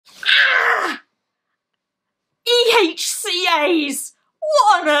EHCAs!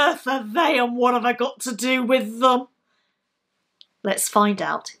 What on earth are they and what have I got to do with them? Let's find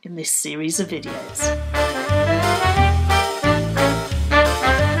out in this series of videos.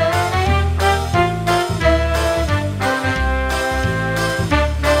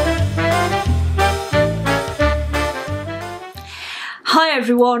 Hi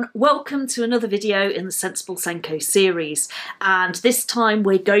everyone, welcome to another video in the SENsible SENCO series, and this time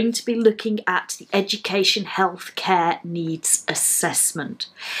we're going to be looking at the Education Healthcare Needs Assessment.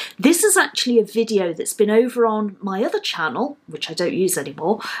 This is actually a video that's been over on my other channel, which I don't use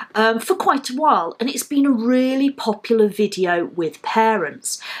anymore, for quite a while, and it's been a really popular video with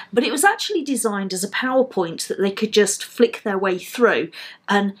parents, but it was actually designed as a PowerPoint that they could just flick their way through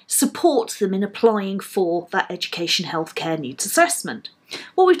and support them in applying for that Education Healthcare Needs Assessment.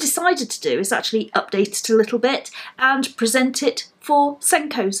 What we've decided to do is actually update it a little bit and present it for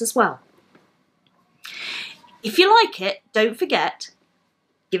SENCOs as well. If you like it, don't forget,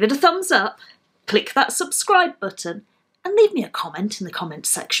 give it a thumbs up, click that subscribe button and leave me a comment in the comment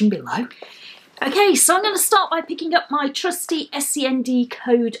section below. Okay, so I'm going to start by picking up my trusty SEND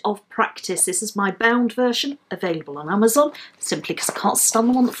Code of Practice. This is my bound version, available on Amazon, simply because I can't stand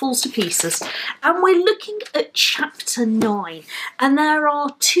the one that falls to pieces. And we're looking at Chapter 9, and there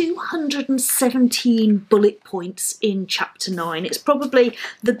are 217 bullet points in Chapter 9. It's probably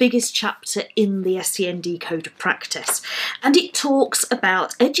the biggest chapter in the SEND Code of Practice. And it talks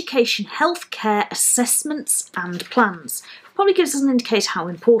about education, healthcare, assessments and plans. Probably gives us an indicator how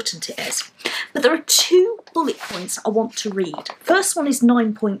important it is. But there are two bullet points I want to read. First one is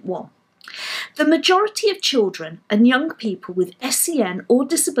 9.1. The majority of children and young people with SEN or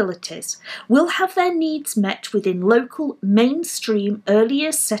disabilities will have their needs met within local mainstream early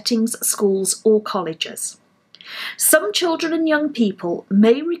years settings, schools or colleges. Some children and young people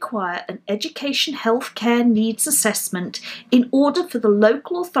may require an education healthcare needs assessment in order for the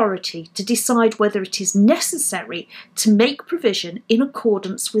local authority to decide whether it is necessary to make provision in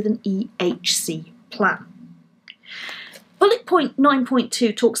accordance with an EHC plan. Bullet point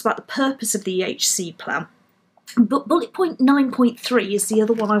 9.2 talks about the purpose of the EHC plan, but bullet point 9.3 is the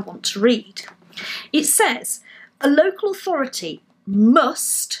other one I want to read. It says, a local authority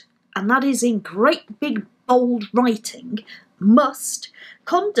must, and that is in great big bold writing, must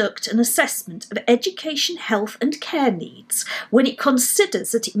conduct an assessment of education, health and care needs when it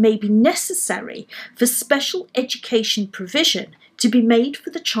considers that it may be necessary for special education provision to be made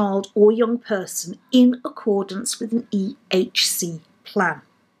for the child or young person in accordance with an EHC plan.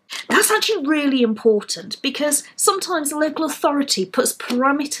 That's actually really important because sometimes the local authority puts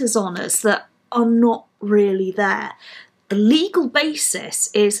parameters on us that are not really there. The legal basis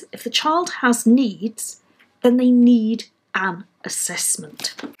is if the child has needs, then they need an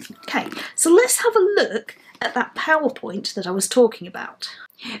assessment. Okay, so let's have a look at that PowerPoint that I was talking about.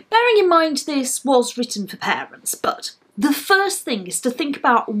 Bearing in mind this was written for parents, but the first thing is to think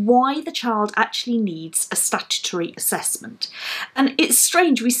about why the child actually needs a statutory assessment. And it's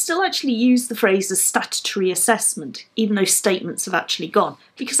strange, we still actually use the phrase as statutory assessment, even though statements have actually gone,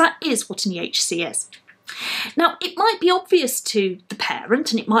 because that is what an EHC is. Now, it might be obvious to the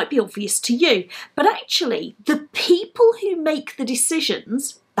parent and it might be obvious to you, but actually the people who make the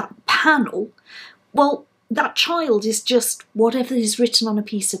decisions, that panel, well, that child is just whatever is written on a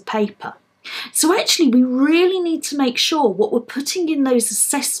piece of paper. So actually we really need to make sure what we're putting in those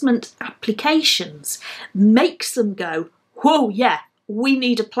assessment applications makes them go, whoa, yeah, we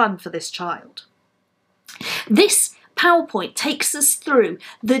need a plan for this child. This PowerPoint takes us through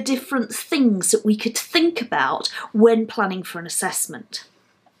the different things that we could think about when planning for an assessment.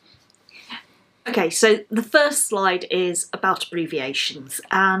 Okay, so the first slide is about abbreviations,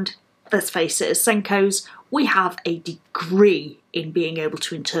 and let's face it, as SENCOs, we have a degree in being able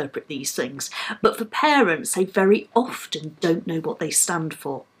to interpret these things, but for parents, they very often don't know what they stand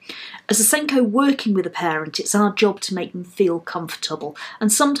for. As a SENCO working with a parent, it's our job to make them feel comfortable,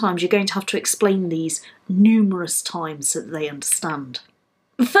 and sometimes you're going to have to explain these numerous times so that they understand.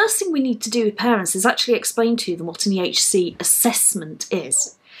 The first thing we need to do with parents is actually explain to them what an EHC assessment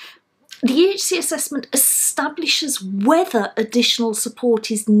is. The EHC assessment establishes whether additional support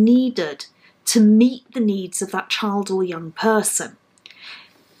is needed to meet the needs of that child or young person.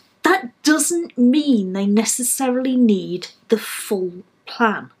 That doesn't mean they necessarily need the full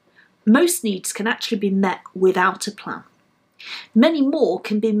plan. Most needs can actually be met without a plan. Many more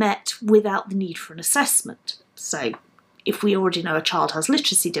can be met without the need for an assessment. So if we already know a child has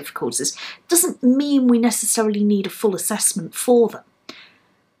literacy difficulties, it doesn't mean we necessarily need a full assessment for them.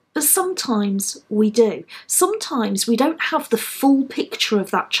 But sometimes we do. Sometimes we don't have the full picture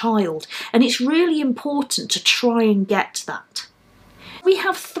of that child, and it's really important to try and get that. We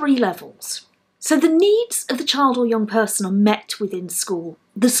have 3 levels. So the needs of the child or young person are met within school.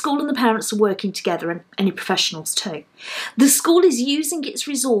 The school and the parents are working together, and any professionals too. The school is using its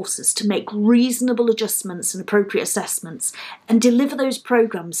resources to make reasonable adjustments and appropriate assessments and deliver those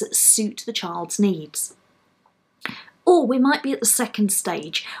programmes that suit the child's needs. Or we might be at the second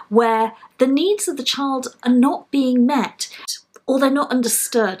stage, where the needs of the child are not being met, or they're not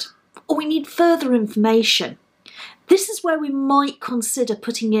understood, or we need further information. This is where we might consider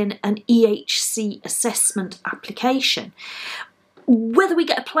putting in an EHC assessment application. Whether we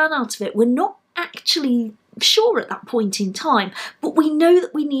get a plan out of it, we're not actually sure at that point in time, but we know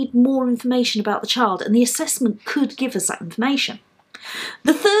that we need more information about the child, and the assessment could give us that information.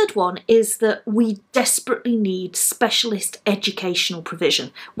 The third one is that we desperately need specialist educational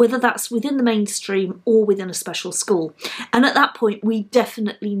provision, whether that's within the mainstream or within a special school. And at that point, we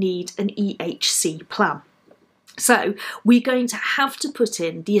definitely need an EHC plan. So we're going to have to put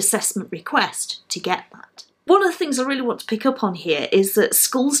in the assessment request to get that. One of the things I really want to pick up on here is that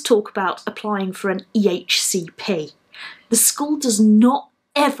schools talk about applying for an EHCP. The school does not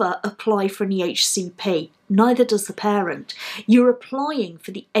ever apply for an EHCP, neither does the parent. You're applying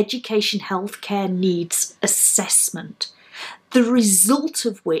for the Education Healthcare Needs Assessment, the result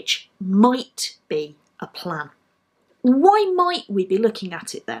of which might be a plan. Why might we be looking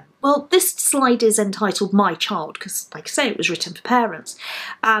at it then? Well, this slide is entitled My Child, because like I say, it was written for parents,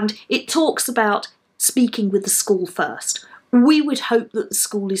 and it talks about speaking with the school first. We would hope that the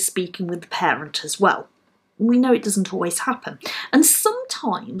school is speaking with the parent as well. We know it doesn't always happen. And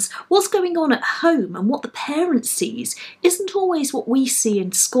sometimes what's going on at home and what the parent sees isn't always what we see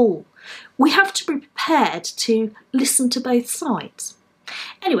in school. We have to be prepared to listen to both sides.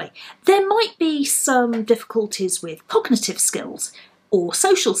 Anyway, there might be some difficulties with cognitive skills or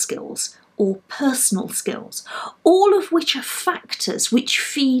social skills or personal skills, all of which are factors which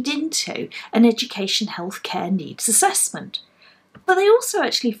feed into an education healthcare needs assessment. But they also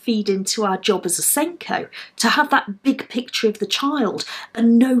actually feed into our job as a SENCO, to have that big picture of the child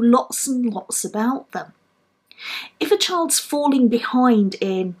and know lots and lots about them. If a child's falling behind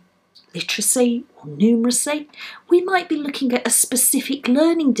in literacy or numeracy, we might be looking at a specific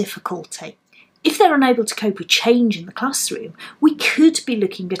learning difficulty. If they're unable to cope with change in the classroom, we could be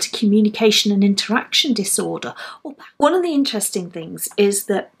looking at a communication and interaction disorder. One of the interesting things is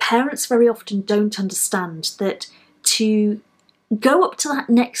that parents very often don't understand that to go up to that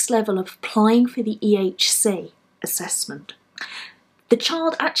next level of applying for the EHC assessment, the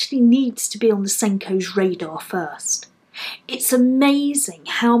child actually needs to be on the SENCO's radar first. It's amazing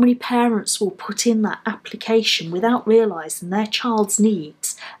how many parents will put in that application without realising their child's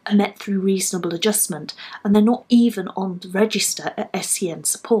needs are met through reasonable adjustment, and they're not even on the register at SEN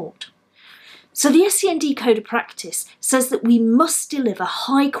support. So the SEND Code of Practice says that we must deliver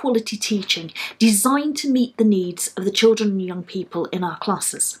high quality teaching designed to meet the needs of the children and young people in our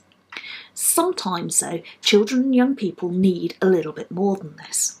classes. Sometimes though, children and young people need a little bit more than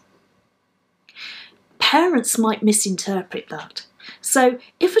this. Parents might misinterpret that. So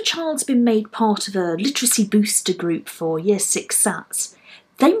if a child's been made part of a literacy booster group for Year 6 SATs,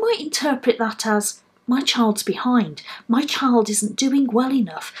 they might interpret that as, my child's behind, my child isn't doing well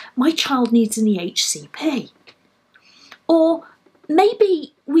enough, my child needs an EHCP. Or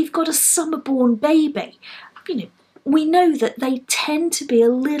maybe we've got a summer-born baby. We know that they tend to be a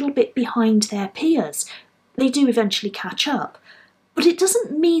little bit behind their peers. They do eventually catch up, but it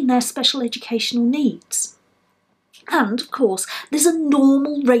doesn't mean they're special educational needs. And, of course, there's a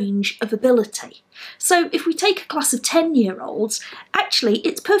normal range of ability. So if we take a class of 10-year-olds, actually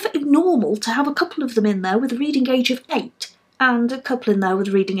it's perfectly normal to have a couple of them in there with a reading age of 8 and a couple in there with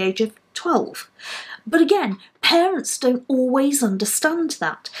a reading age of 12. But again, parents don't always understand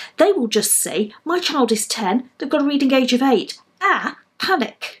that. They will just say, my child is 10, they've got a reading age of 8.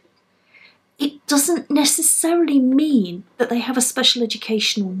 Panic. It doesn't necessarily mean that they have a special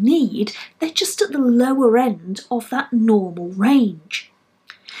educational need, they're just at the lower end of that normal range.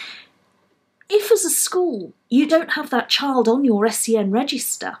 If as a school you don't have that child on your SEN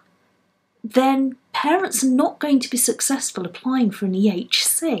register, then parents are not going to be successful applying for an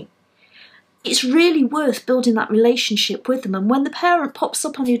EHC. It's really worth building that relationship with them, and when the parent pops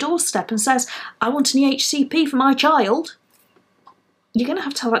up on your doorstep and says, I want an EHCP for my child, you're going to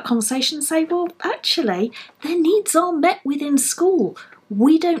have that conversation and say, well, actually, their needs are met within school.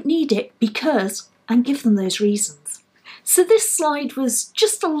 We don't need it because, and give them those reasons. So this slide was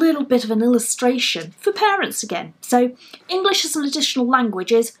just a little bit of an illustration for parents again. So English as an additional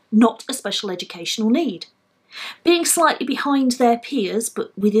language is not a special educational need. Being slightly behind their peers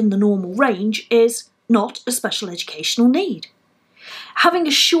but within the normal range is not a special educational need. Having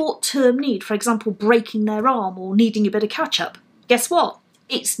a short-term need, for example breaking their arm or needing a bit of catch-up, guess what?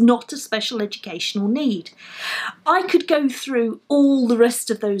 It's not a special educational need. I could go through all the rest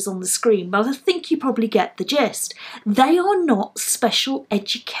of those on the screen, but I think you probably get the gist. They are not special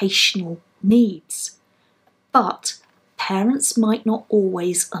educational needs. But parents might not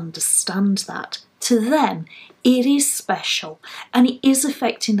always understand that. To them, it is special and it is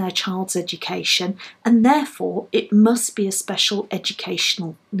affecting their child's education, and therefore it must be a special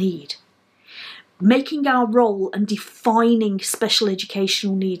educational need. Making our role and defining special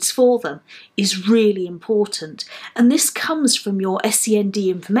educational needs for them is really important, and this comes from your SEND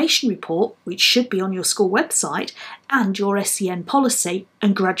information report, which should be on your school website, and your SEN policy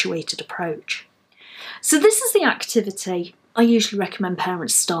and graduated approach. So this is the activity I usually recommend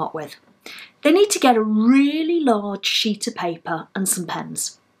parents start with. They need to get a really large sheet of paper and some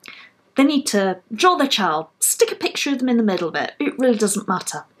pens. They need to draw their child, stick a picture of them in the middle of it, it really doesn't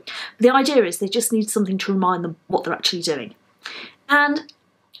matter. The idea is they just need something to remind them what they're actually doing. And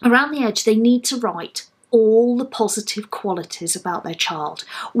around the edge they need to write all the positive qualities about their child.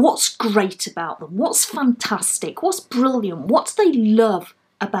 What's great about them, what's fantastic, what's brilliant, what do they love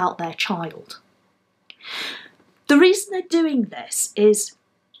about their child. The reason they're doing this is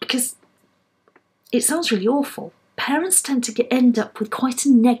because it sounds really awful. Parents tend to end up with quite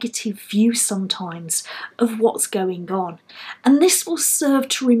a negative view sometimes of what's going on, and this will serve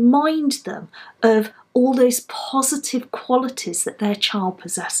to remind them of all those positive qualities that their child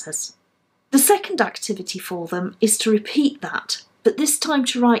possesses. The second activity for them is to repeat that, but this time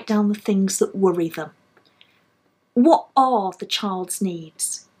to write down the things that worry them. What are the child's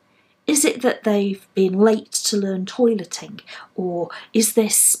needs? Is it that they've been late to learn toileting, or is their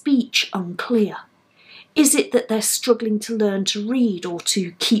speech unclear? Is it that they're struggling to learn to read or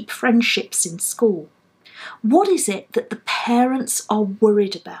to keep friendships in school? What is it that the parents are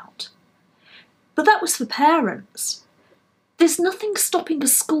worried about? But that was for parents. There's nothing stopping a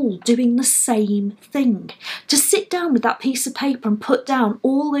school doing the same thing. To sit down with that piece of paper and put down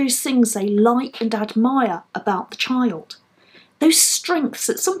all those things they like and admire about the child. Those strengths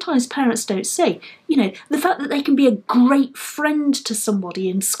that sometimes parents don't see. You know, the fact that they can be a great friend to somebody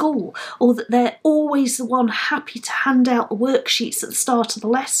in school, or that they're always the one happy to hand out the worksheets at the start of the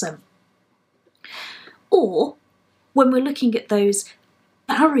lesson. Or, when we're looking at those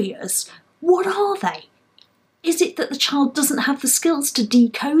barriers, what are they? Is it that the child doesn't have the skills to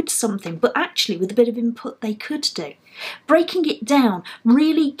decode something, but actually with a bit of input they could do? Breaking it down,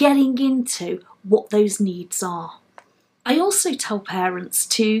 really getting into what those needs are. I also tell parents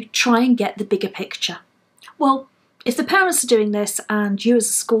to try and get the bigger picture. Well, if the parents are doing this and you as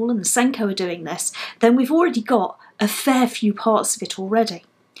a school and the SENCO are doing this, then we've already got a fair few parts of it already.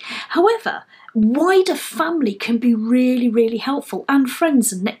 However, wider family can be really, really helpful, and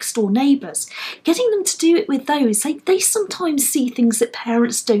friends and next door neighbours. Getting them to do it with those, they sometimes see things that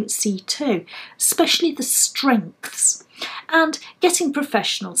parents don't see too, especially the strengths. And getting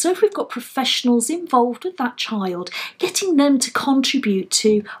professionals. So if we've got professionals involved with that child, getting them to contribute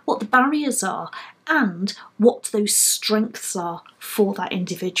to what the barriers are and what those strengths are for that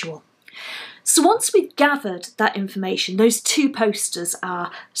individual. So once we've gathered that information, those two posters, our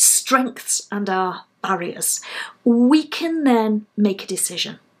strengths and our barriers, we can then make a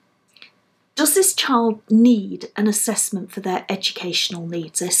decision. Does this child need an assessment for their educational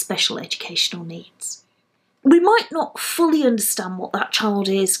needs, their special educational needs? We might not fully understand what that child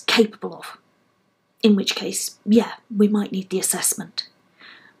is capable of, in which case, yeah, we might need the assessment.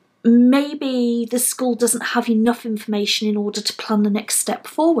 Maybe the school doesn't have enough information in order to plan the next step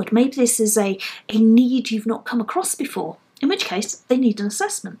forward. Maybe this is a need you've not come across before, in which case they need an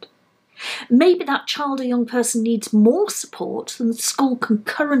assessment. Maybe that child or young person needs more support than the school can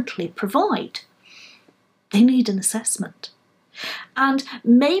currently provide. They need an assessment. And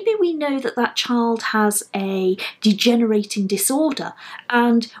maybe we know that that child has a degenerating disorder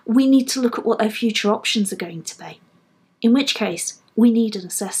and we need to look at what their future options are going to be, in which case we need an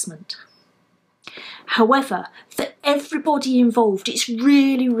assessment. However, for everybody involved, it's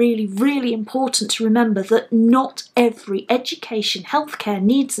really, really, really important to remember that not every education, healthcare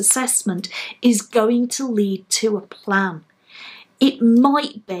needs assessment is going to lead to a plan. It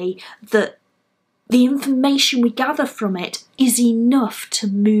might be that the information we gather from it is enough to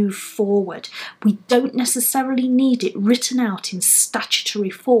move forward. We don't necessarily need it written out in statutory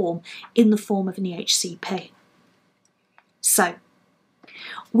form in the form of an EHCP. So,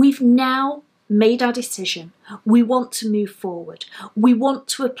 we've now made our decision. We want to move forward. We want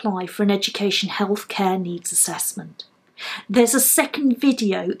to apply for an education healthcare needs assessment. There's a second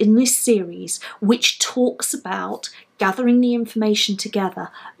video in this series which talks about gathering the information together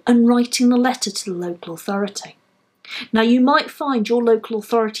and writing the letter to the local authority. Now, you might find your local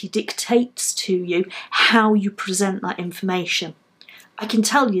authority dictates to you how you present that information. I can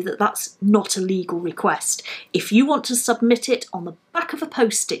tell you that that's not a legal request. If you want to submit it on the back of a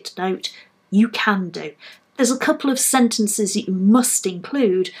post-it note, you can do. There's a couple of sentences that you must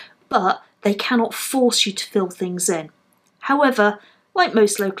include, but they cannot force you to fill things in. However, like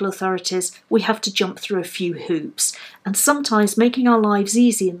most local authorities, we have to jump through a few hoops, and sometimes making our lives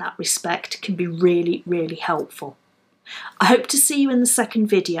easy in that respect can be really, really helpful. I hope to see you in the second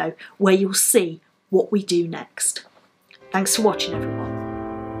video where you'll see what we do next. Thanks for watching, everyone.